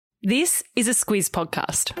This is a Squiz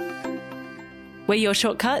podcast. We're your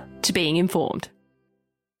shortcut to being informed.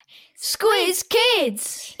 Squiz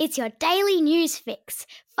Kids! It's your daily news fix.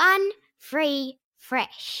 Fun, free,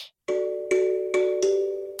 fresh.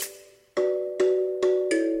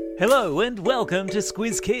 Hello and welcome to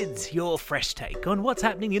Squiz Kids, your fresh take on what's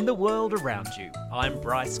happening in the world around you. I'm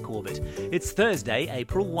Bryce Corbett. It's Thursday,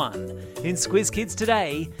 April 1. In Squiz Kids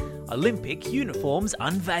today, Olympic uniforms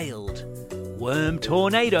unveiled. Worm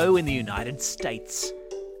tornado in the United States.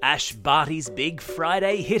 Ash Barty's big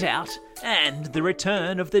Friday hit out. And the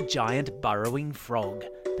return of the giant burrowing frog.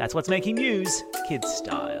 That's what's making news, kids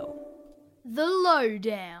style. The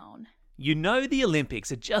lowdown. You know the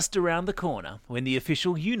Olympics are just around the corner when the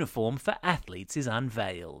official uniform for athletes is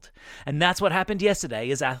unveiled. And that's what happened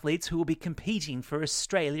yesterday as athletes who will be competing for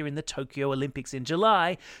Australia in the Tokyo Olympics in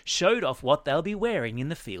July showed off what they'll be wearing in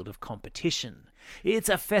the field of competition. It's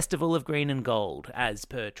a festival of green and gold, as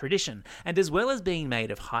per tradition, and as well as being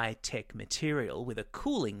made of high-tech material with a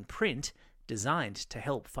cooling print designed to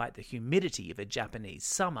help fight the humidity of a Japanese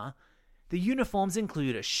summer, the uniforms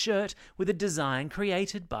include a shirt with a design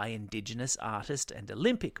created by Indigenous artist and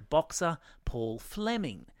Olympic boxer Paul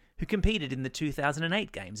Fleming, who competed in the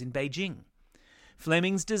 2008 Games in Beijing.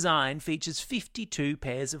 Fleming's design features 52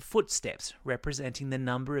 pairs of footsteps representing the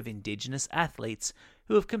number of Indigenous athletes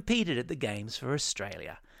who have competed at the Games for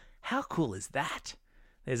Australia. How cool is that?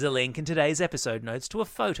 There's a link in today's episode notes to a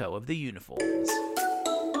photo of the uniforms.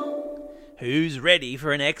 Who's ready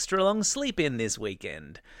for an extra long sleep-in this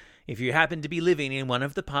weekend? If you happen to be living in one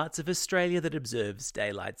of the parts of Australia that observes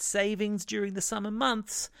daylight savings during the summer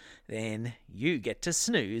months, then you get to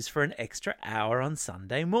snooze for an extra hour on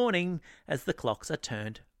Sunday morning as the clocks are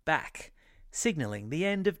turned back, signalling the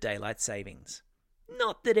end of daylight savings.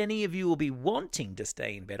 Not that any of you will be wanting to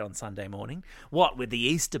stay in bed on Sunday morning, what with the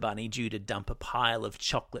Easter Bunny due to dump a pile of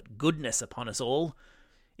chocolate goodness upon us all.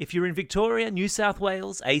 If you're in Victoria, New South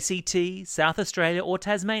Wales, ACT, South Australia or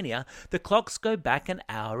Tasmania, the clocks go back an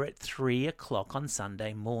hour at 3 o'clock on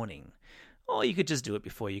Sunday morning. Or you could just do it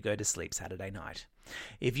before you go to sleep Saturday night.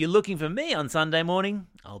 If you're looking for me on Sunday morning,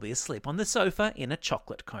 I'll be asleep on the sofa in a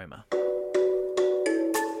chocolate coma.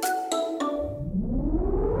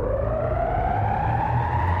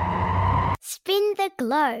 Spin the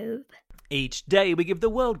globe. Each day we give the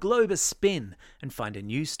world globe a spin and find a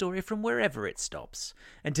news story from wherever it stops.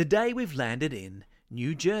 And today we've landed in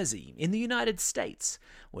New Jersey, in the United States,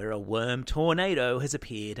 where a worm tornado has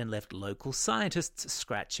appeared and left local scientists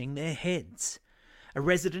scratching their heads. A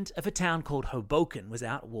resident of a town called Hoboken was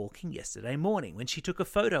out walking yesterday morning when she took a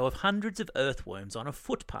photo of hundreds of earthworms on a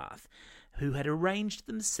footpath who had arranged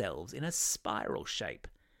themselves in a spiral shape.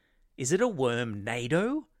 "Is it a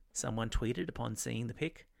worm-nado?" someone tweeted upon seeing the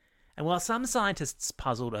pic. And while some scientists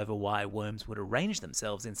puzzled over why worms would arrange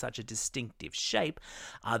themselves in such a distinctive shape,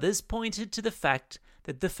 others pointed to the fact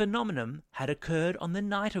that the phenomenon had occurred on the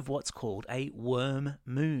night of what's called a worm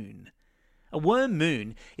moon. A worm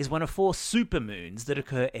moon is one of 4 supermoons that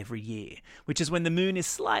occur every year, which is when the moon is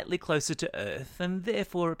slightly closer to Earth and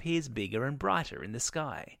therefore appears bigger and brighter in the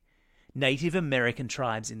sky. Native American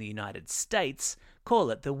tribes in the United States call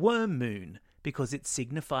it the worm moon, because it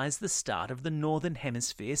signifies the start of the Northern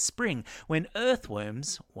Hemisphere spring, when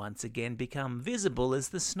earthworms once again become visible as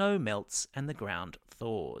the snow melts and the ground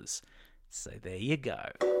thaws. So there you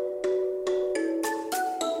go.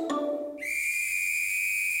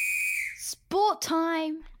 Sport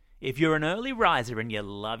time! If you're an early riser and you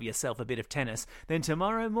love yourself a bit of tennis, then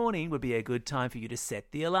tomorrow morning would be a good time for you to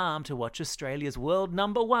set the alarm to watch Australia's world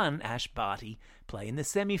number 1, Ash Barty, play in the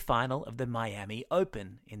semi-final of the Miami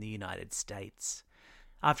Open in the United States.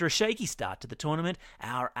 After a shaky start to the tournament,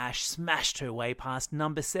 our Ash smashed her way past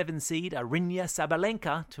number 7 seed Aryna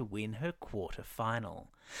Sabalenka to win her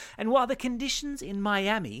quarter-final. And while the conditions in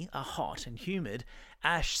Miami are hot and humid,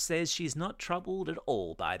 Ash says she's not troubled at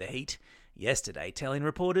all by the heat, yesterday telling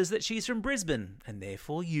reporters that she's from Brisbane and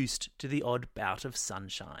therefore used to the odd bout of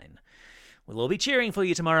sunshine. We'll all be cheering for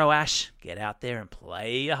you tomorrow, Ash. Get out there and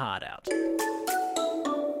play your heart out.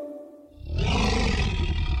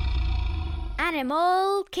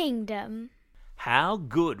 Animal Kingdom. How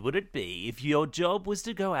good would it be if your job was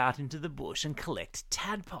to go out into the bush and collect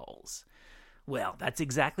tadpoles? Well, that's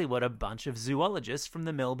exactly what a bunch of zoologists from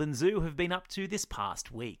the Melbourne Zoo have been up to this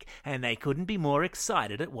past week, and they couldn't be more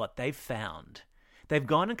excited at what they've found. They've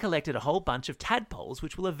gone and collected a whole bunch of tadpoles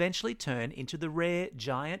which will eventually turn into the rare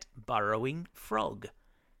giant burrowing frog.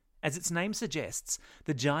 As its name suggests,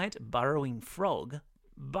 the giant burrowing frog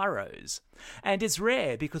burrows. And it's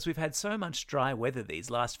rare because we've had so much dry weather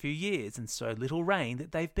these last few years and so little rain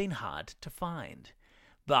that they've been hard to find.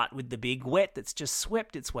 But with the big wet that's just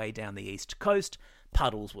swept its way down the east coast,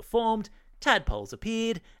 puddles were formed, tadpoles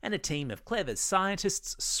appeared, and a team of clever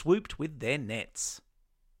scientists swooped with their nets.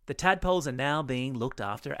 The tadpoles are now being looked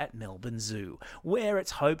after at Melbourne Zoo, where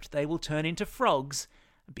it's hoped they will turn into frogs,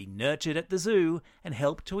 be nurtured at the zoo, and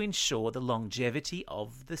help to ensure the longevity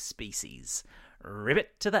of the species.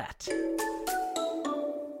 Ribbit to that.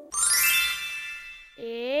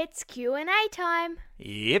 It's Q&A time.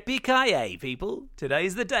 Yippee-ki-yay, people!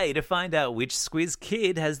 Today's the day to find out which Squiz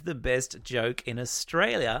Kid has the best joke in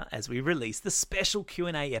Australia as we release the special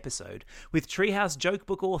Q&A episode with Treehouse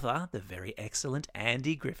Jokebook author, the very excellent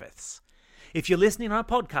Andy Griffiths. If you're listening on a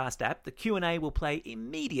podcast app, the Q&A will play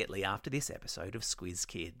immediately after this episode of Squiz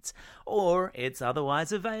Kids, or it's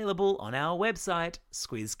otherwise available on our website,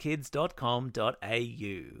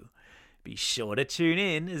 squizkids.com.au. Be sure to tune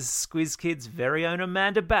in as Squiz Kids' very own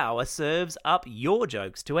Amanda Bauer serves up your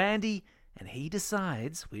jokes to Andy, and he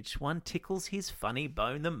decides which one tickles his funny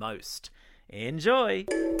bone the most. Enjoy!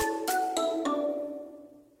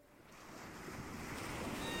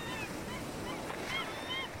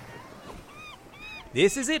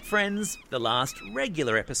 This is it, friends, the last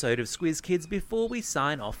regular episode of Squiz Kids before we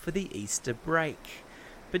sign off for the Easter break.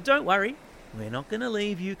 But don't worry, we're not going to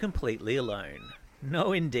leave you completely alone.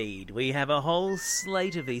 No, indeed. We have a whole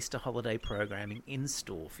slate of Easter holiday programming in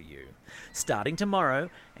store for you. Starting tomorrow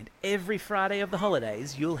and every Friday of the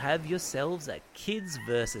holidays, you'll have yourselves a Kids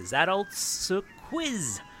vs. Adults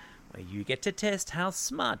quiz, where you get to test how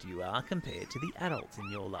smart you are compared to the adults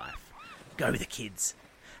in your life. Go the kids!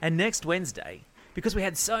 And next Wednesday, because we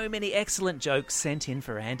had so many excellent jokes sent in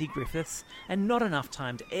for Andy Griffiths and not enough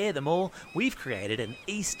time to air them all, we've created an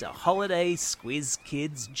Easter holiday Squiz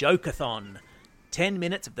Kids Jokathon. 10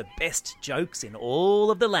 minutes of the best jokes in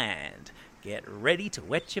all of the land. Get ready to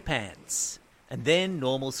wet your pants. And then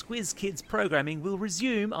normal Squiz Kids programming will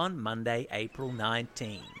resume on Monday, April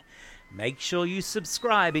 19. Make sure you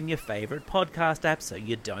subscribe in your favourite podcast app so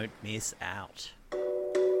you don't miss out.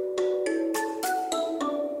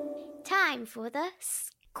 Time for the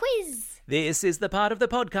quiz. This is the part of the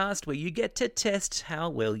podcast where you get to test how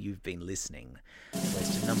well you've been listening.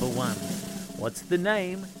 Question number 1. What's the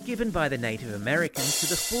name given by the Native Americans to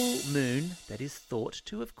the full moon that is thought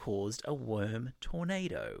to have caused a worm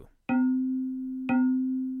tornado?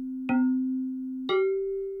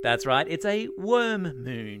 That's right, it's a worm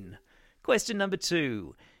moon. Question number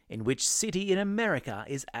 2. In which city in America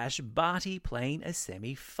is Ash Barty playing a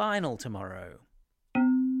semi-final tomorrow?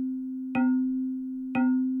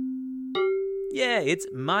 Yeah, it's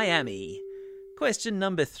Miami. Question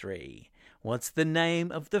number 3. What's the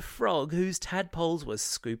name of the frog whose tadpoles were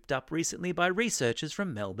scooped up recently by researchers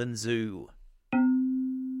from Melbourne Zoo?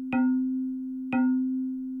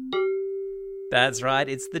 That's right,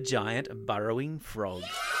 it's the giant burrowing frog.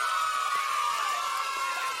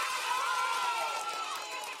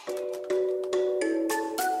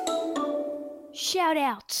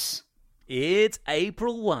 Shout-outs. It's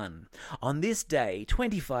April 1. On this day,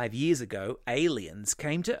 25 years ago, aliens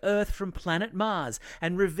came to Earth from planet Mars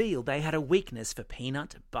and revealed they had a weakness for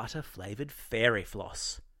peanut butter-flavoured fairy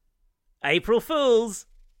floss. April Fools!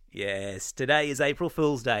 Yes, today is April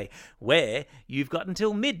Fool's Day, where you've got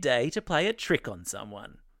until midday to play a trick on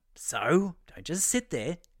someone. So, don't just sit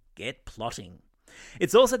there, get plotting.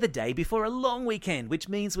 It's also the day before a long weekend, which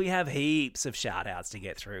means we have heaps of shout-outs to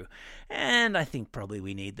get through. And I think probably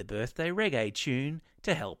we need the birthday reggae tune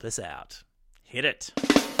to help us out. Hit it.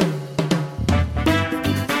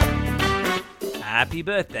 Happy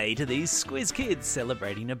birthday to these Squiz Kids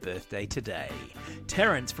celebrating a birthday today.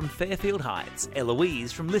 Terence from Fairfield Heights,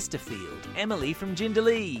 Eloise from Listerfield, Emily from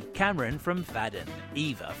Jindalee, Cameron from Fadden,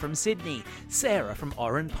 Eva from Sydney, Sarah from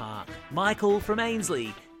Oran Park, Michael from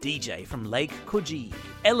Ainsley, DJ from Lake Coogee,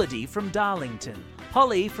 Elodie from Darlington,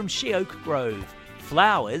 Holly from Sheoak Grove,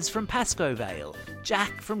 Flowers from Pascoe Vale,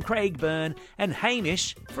 Jack from Craigburn, and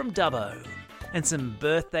Hamish from Dubbo. And some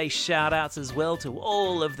birthday shout-outs as well to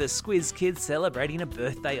all of the Squiz Kids celebrating a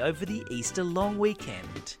birthday over the Easter long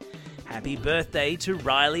weekend. Happy birthday to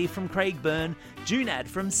Riley from Craigburn, Junad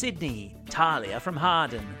from Sydney, Talia from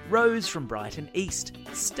Harden, Rose from Brighton East,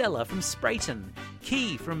 Stella from Sprayton,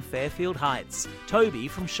 Key from Fairfield Heights, Toby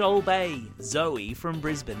from Shoal Bay, Zoe from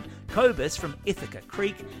Brisbane, Cobus from Ithaca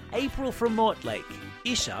Creek, April from Mortlake,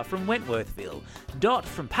 Isha from Wentworthville, Dot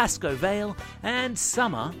from Pascoe Vale, and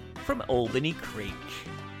Summer from Albany Creek.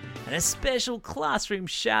 And a special classroom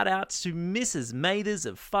shout out to Mrs. Mathers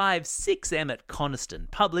of 5-6M at Coniston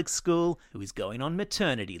Public School, who is going on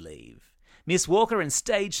maternity leave. Miss Walker in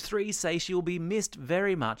Stage 3 say she will be missed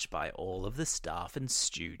very much by all of the staff and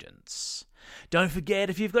students. Don't forget,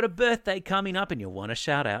 if you've got a birthday coming up and you want a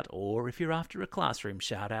shout out, or if you're after a classroom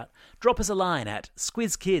shout out, drop us a line at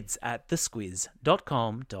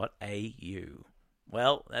squizkids@thesquiz.com.au.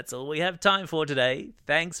 Well, that's all we have time for today.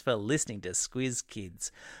 Thanks for listening to Squiz Kids.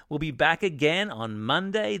 We'll be back again on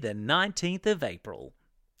Monday, the 19th of April.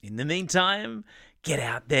 In the meantime, get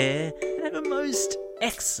out there and have a most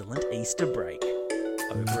excellent Easter break.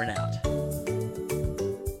 Over and out.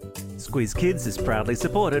 Squiz Kids is proudly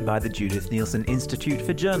supported by the Judith Neilson Institute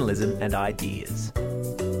for Journalism and Ideas.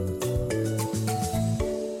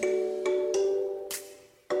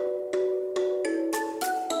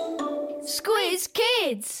 Squiz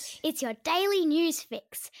Kids! It's your daily news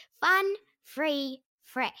fix. Fun, free,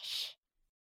 fresh.